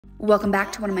Welcome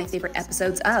back to one of my favorite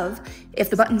episodes of If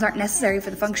the Buttons Aren't Necessary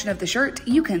for the Function of the Shirt,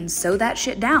 You Can Sew That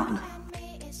Shit Down.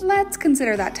 Let's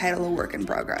consider that title a work in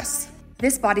progress.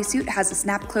 This bodysuit has a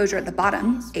snap closure at the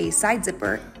bottom, a side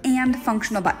zipper, and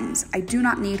functional buttons. I do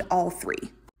not need all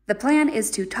three. The plan is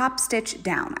to top stitch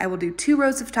down. I will do 2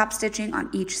 rows of top stitching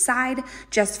on each side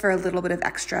just for a little bit of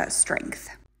extra strength.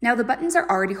 Now the buttons are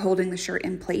already holding the shirt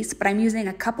in place, but I'm using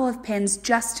a couple of pins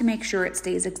just to make sure it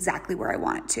stays exactly where I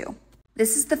want it to.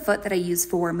 This is the foot that I use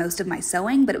for most of my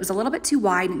sewing, but it was a little bit too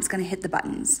wide and it's going to hit the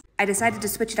buttons. I decided to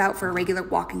switch it out for a regular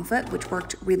walking foot, which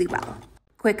worked really well.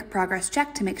 Quick progress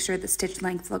check to make sure the stitch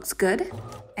length looks good.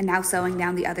 And now sewing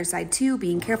down the other side too,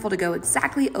 being careful to go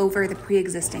exactly over the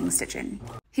pre-existing stitching.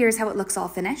 Here's how it looks all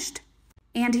finished.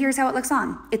 And here's how it looks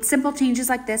on. It's simple changes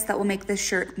like this that will make this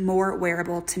shirt more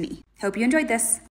wearable to me. Hope you enjoyed this.